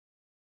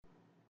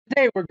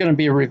Today we're going to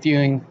be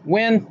reviewing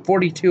WEN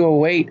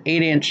 4208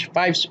 8-inch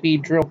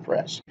 5-speed drill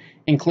press.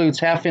 Includes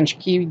half-inch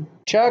key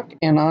chuck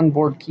and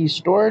onboard key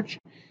storage.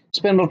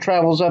 Spindle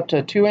travels up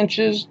to 2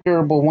 inches,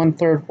 durable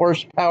 1/3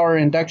 horsepower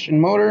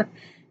induction motor,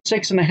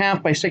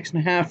 6.5 by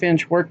 6.5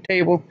 inch work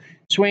table,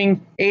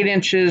 swing 8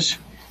 inches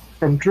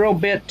from drill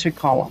bit to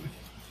column.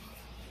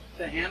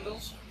 The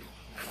handles,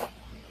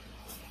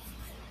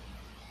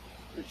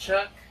 the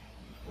chuck,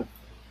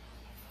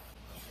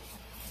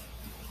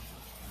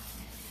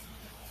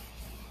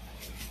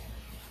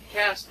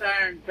 cast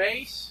iron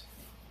base,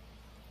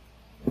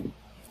 the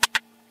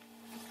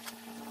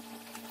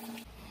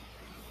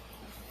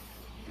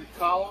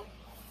column,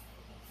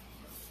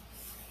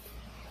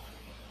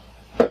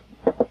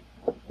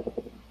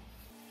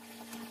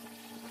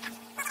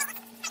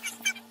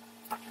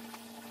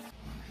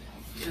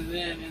 and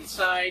then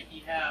inside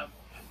you have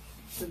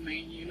the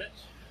main unit.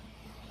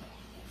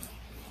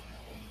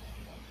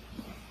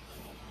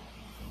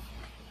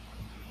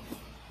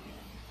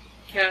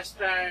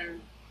 Cast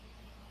iron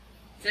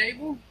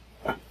table,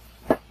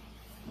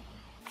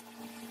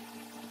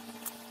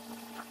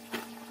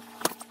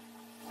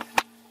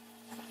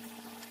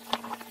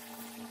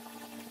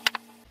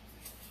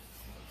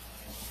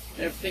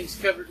 everything's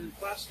covered in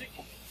plastic,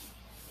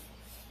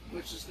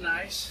 which is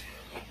nice.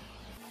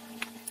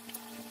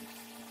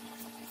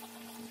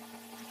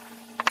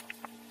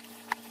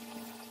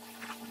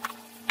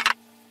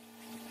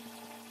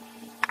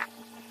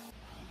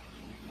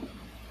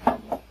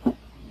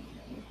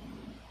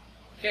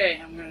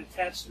 Okay, I'm going to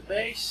attach the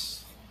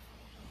base.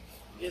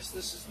 I guess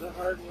this is the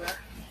hardware.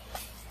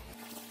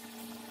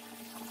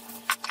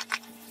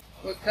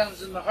 What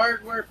comes in the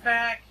hardware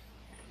pack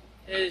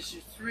is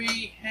your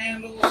 3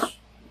 handles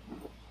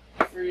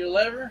for your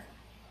lever.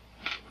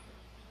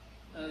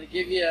 They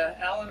give you an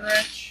Allen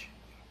wrench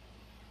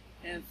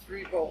and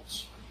 3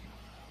 bolts.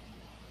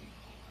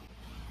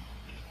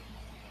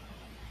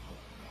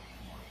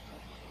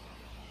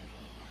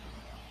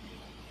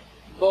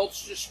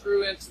 Bolts just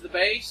screw into the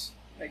base.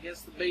 I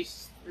guess the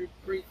base is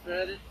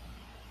pre-threaded.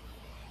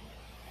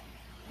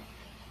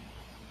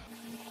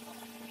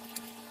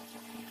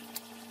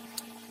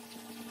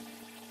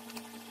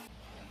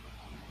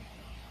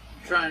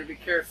 I'm trying to be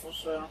careful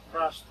so I don't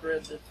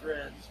cross-thread the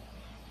threads.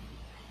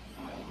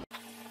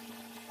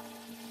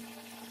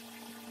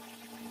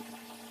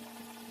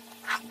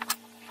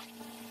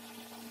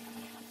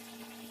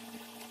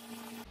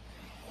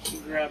 You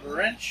grab a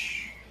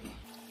wrench,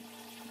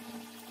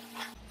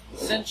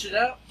 cinch it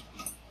up.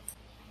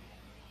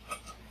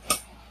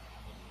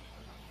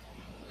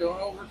 Don't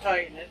over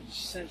tighten it,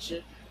 just cinch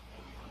it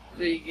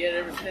so you get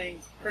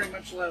everything pretty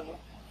much level.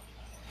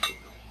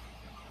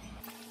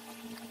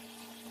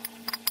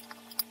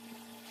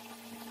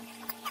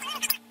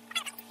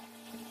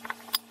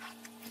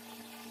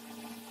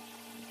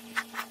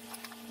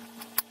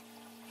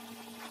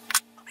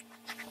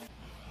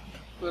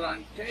 Put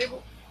on your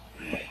table.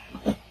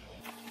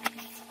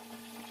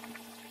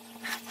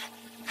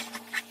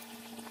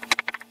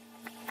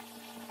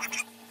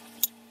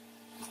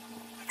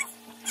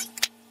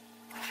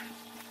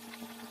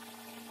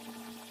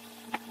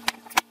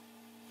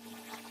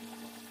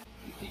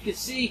 You can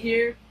see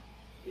here,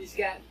 he's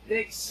got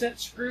big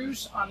set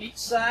screws on each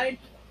side.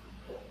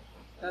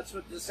 That's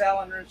what this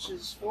Allen wrench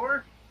is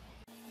for.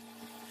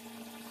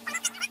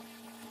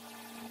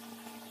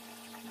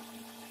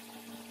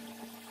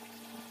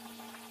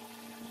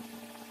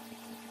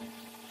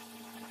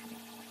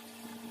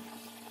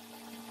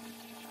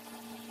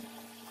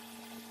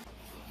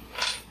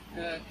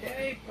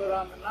 Okay, put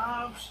on the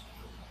knobs.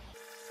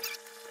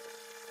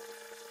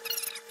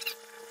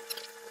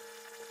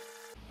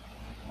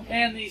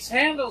 And these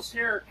handles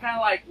here are kind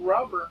of like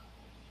rubber,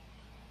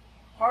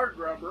 hard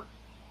rubber.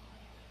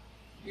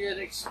 You'd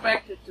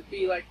expect it to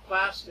be like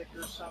plastic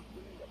or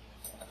something,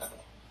 but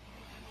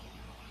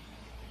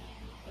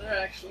they're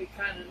actually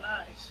kind of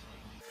nice.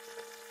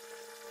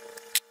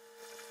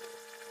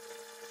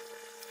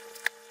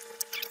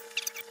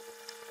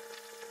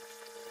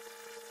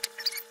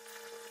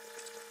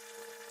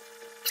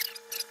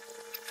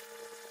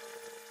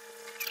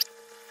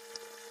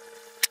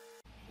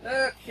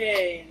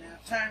 Okay, now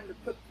time to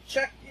put the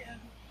chuck in.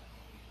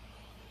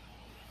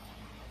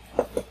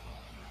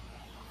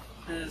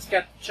 And it's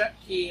got the chuck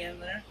key in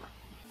there.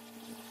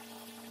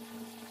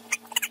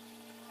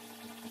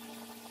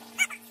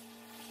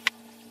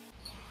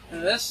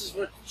 And this is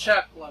what the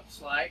chuck looks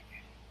like.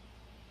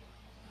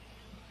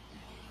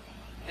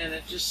 And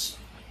it just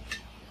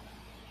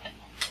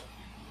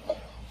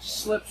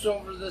slips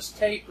over this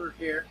taper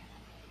here.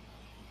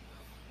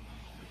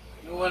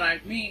 And what I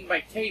mean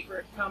by taper,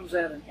 it comes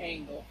at an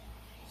angle.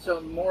 So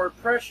the more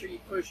pressure you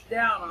push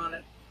down on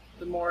it,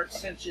 the more it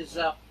cinches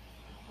up,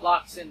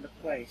 locks into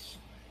place.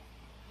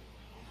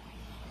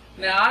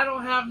 Now I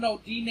don't have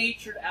no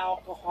denatured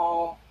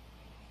alcohol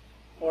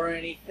or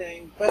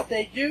anything, but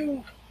they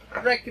do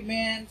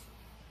recommend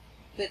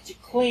that you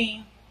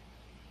clean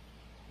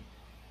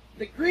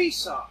the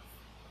grease off.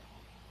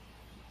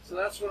 So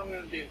that's what I'm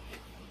going to do.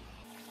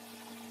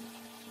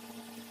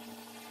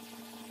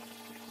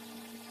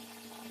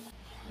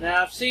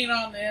 Now, I've seen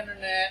on the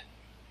internet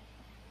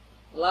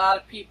a lot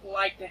of people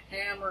like to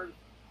hammer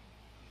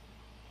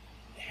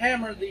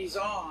these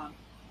on.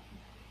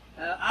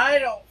 I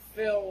don't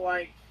feel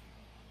like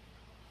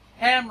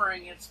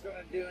hammering it's going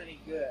to do any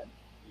good.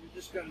 You're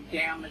just going to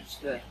damage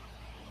the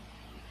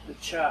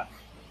chuck.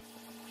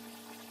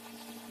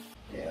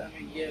 Yeah, let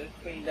me get it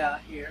cleaned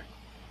out here.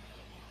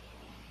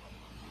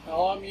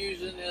 All I'm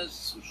using is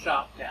some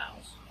shop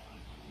towels.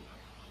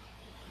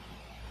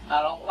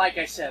 Like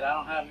I said, I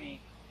don't have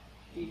any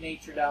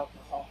denatured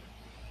alcohol.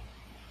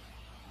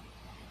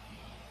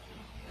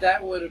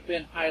 That would have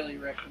been highly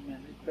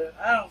recommended, but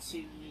I don't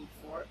see the need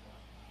for it.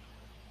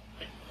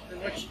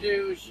 And what you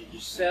do is you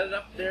just set it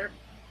up there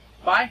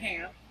by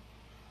hand.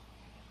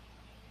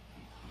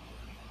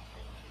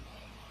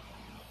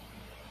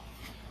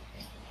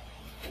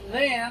 And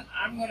then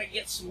I'm going to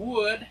get some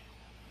wood,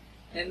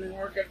 and then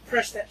we're going to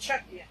press that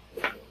chuck in.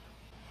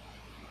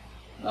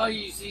 I'll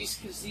use these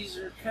because these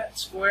are cut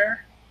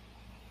square.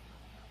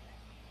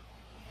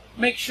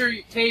 Make sure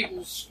your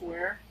table's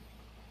square.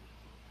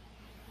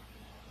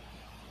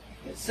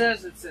 It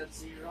says it's at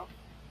 0.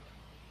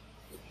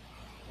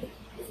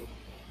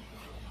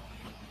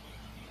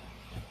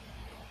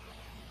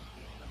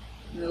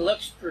 And it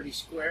looks pretty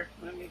square.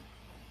 Let me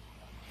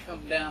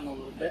come down a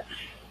little bit.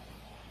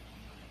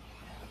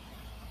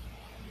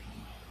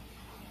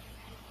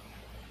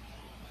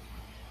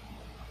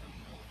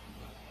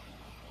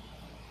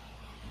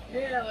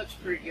 Yeah, it looks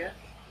pretty good.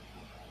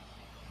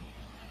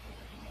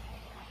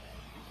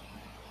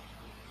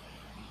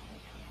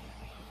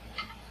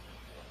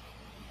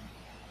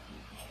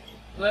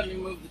 Let me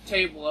move the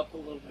table up a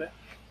little bit.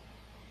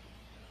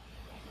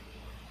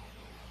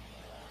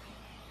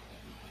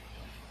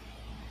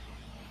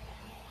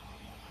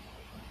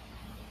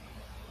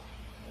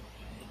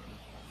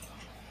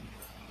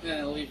 And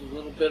I'll leave a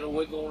little bit of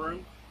wiggle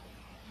room.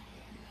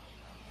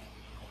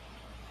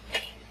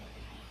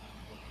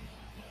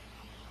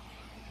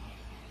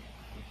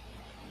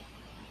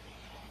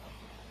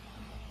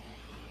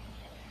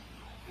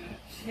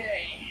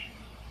 Okay.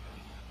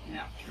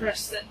 Now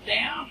press that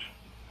down.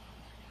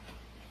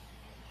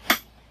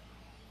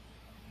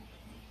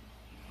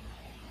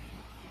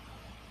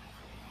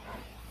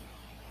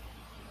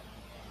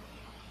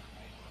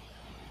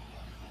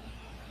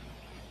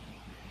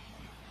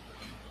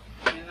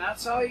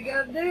 That's all you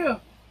got to do.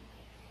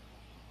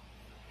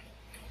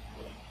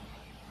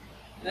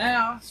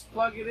 Now, let's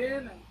plug it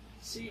in and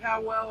see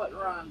how well it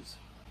runs.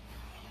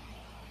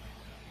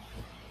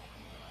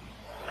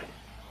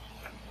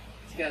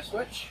 It's got a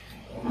switch.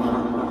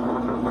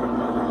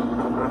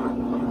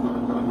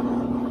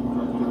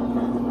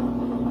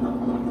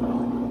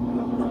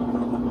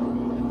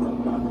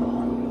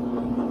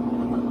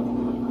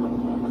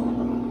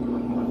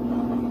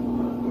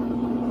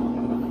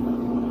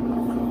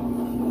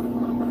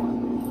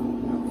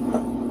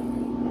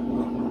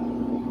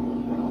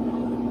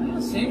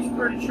 Seems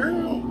pretty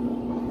true.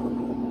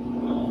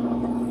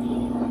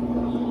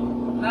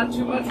 Not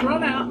too much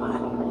run out,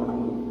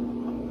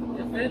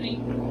 if any.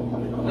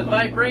 The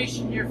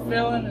vibration you're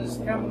feeling is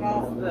coming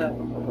off the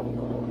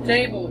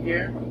table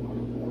here.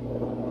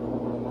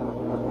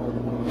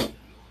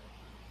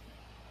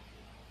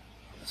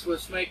 That's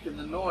what's making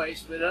the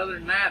noise, but other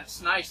than that,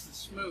 it's nice and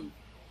smooth.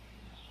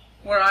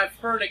 Where I've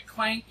heard it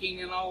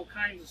clanking and all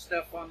kinds of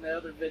stuff on the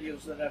other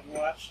videos that I've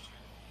watched.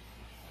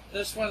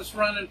 This one's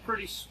running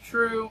pretty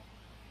true.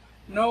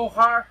 No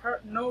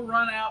no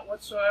run out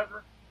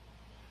whatsoever.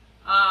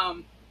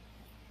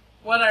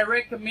 What I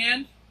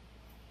recommend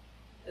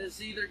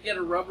is either get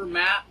a rubber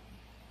mat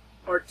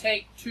or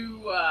take two.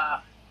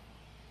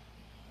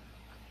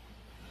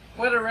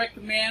 What I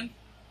recommend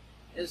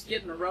is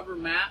getting a rubber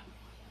mat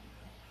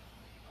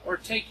or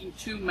taking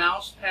 2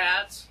 mouse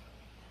pads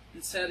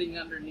and setting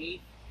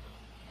underneath,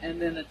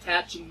 and then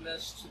attaching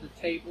this to the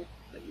table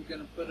that you're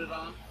going to put it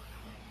on.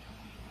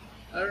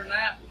 Other than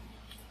that,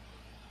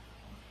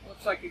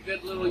 looks like a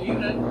good little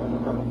unit.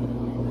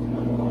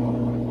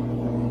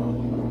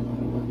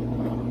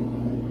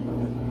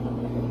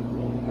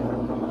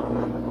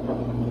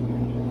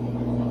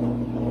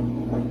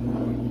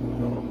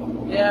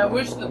 Yeah, I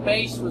wish the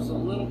base was a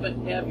little bit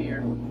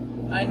heavier.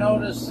 I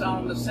noticed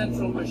on the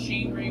central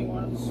machinery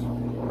ones,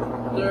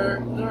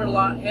 they're a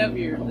lot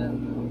heavier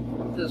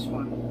than this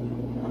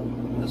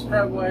one. That's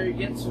probably why you're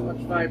getting so much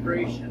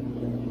vibration.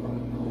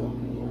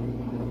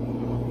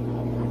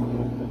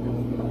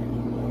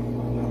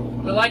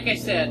 But like I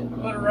said,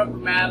 put a rubber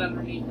mat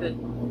underneath it,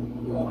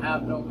 you won't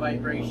have no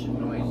vibration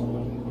noise.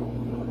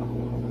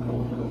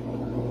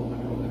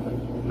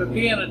 But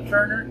being a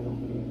turner,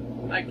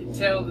 I can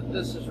tell that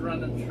this is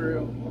running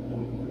true.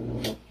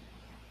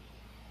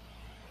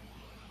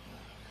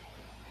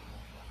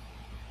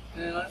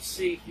 And let's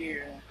see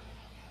here.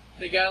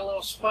 They got a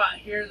little spot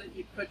here that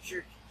you put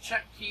your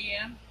chuck key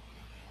in.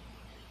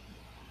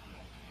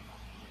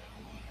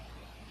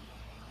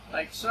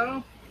 Like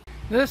so.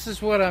 This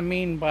is what I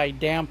mean by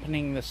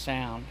dampening the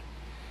sound.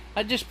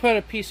 I just put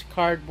a piece of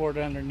cardboard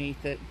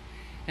underneath it,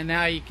 and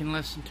now you can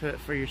listen to it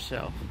for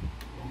yourself.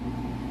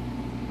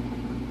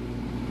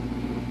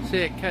 See,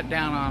 it cut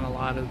down on a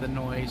lot of the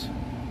noise.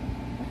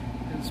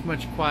 It's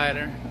much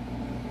quieter.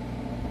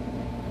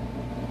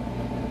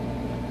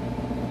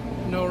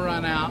 No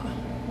run out.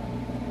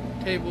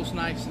 Table's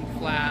nice and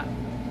flat.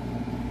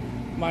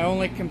 My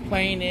only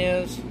complaint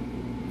is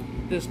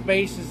this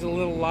base is a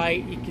little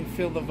light. You can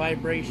feel the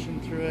vibration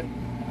through it.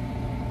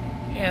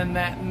 And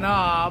that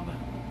knob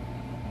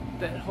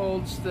that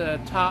holds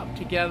the top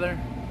together,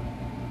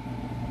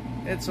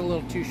 it's a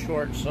little too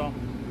short. So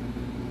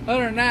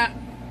other than that,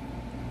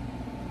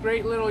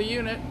 great little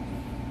unit.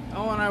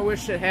 Oh, and I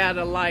wish it had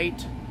a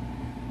light,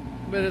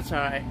 but it's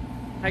alright.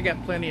 I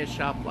got plenty of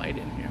shop light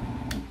in here.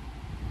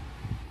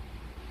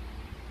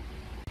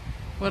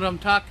 What I'm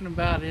talking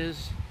about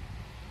is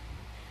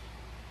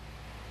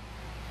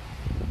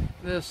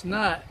this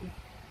nut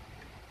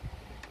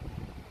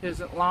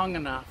isn't long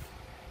enough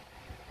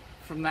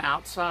from the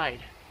outside.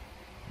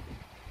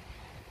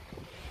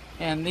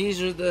 And these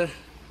are the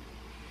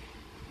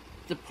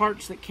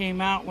parts that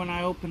came out when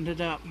I opened it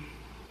up.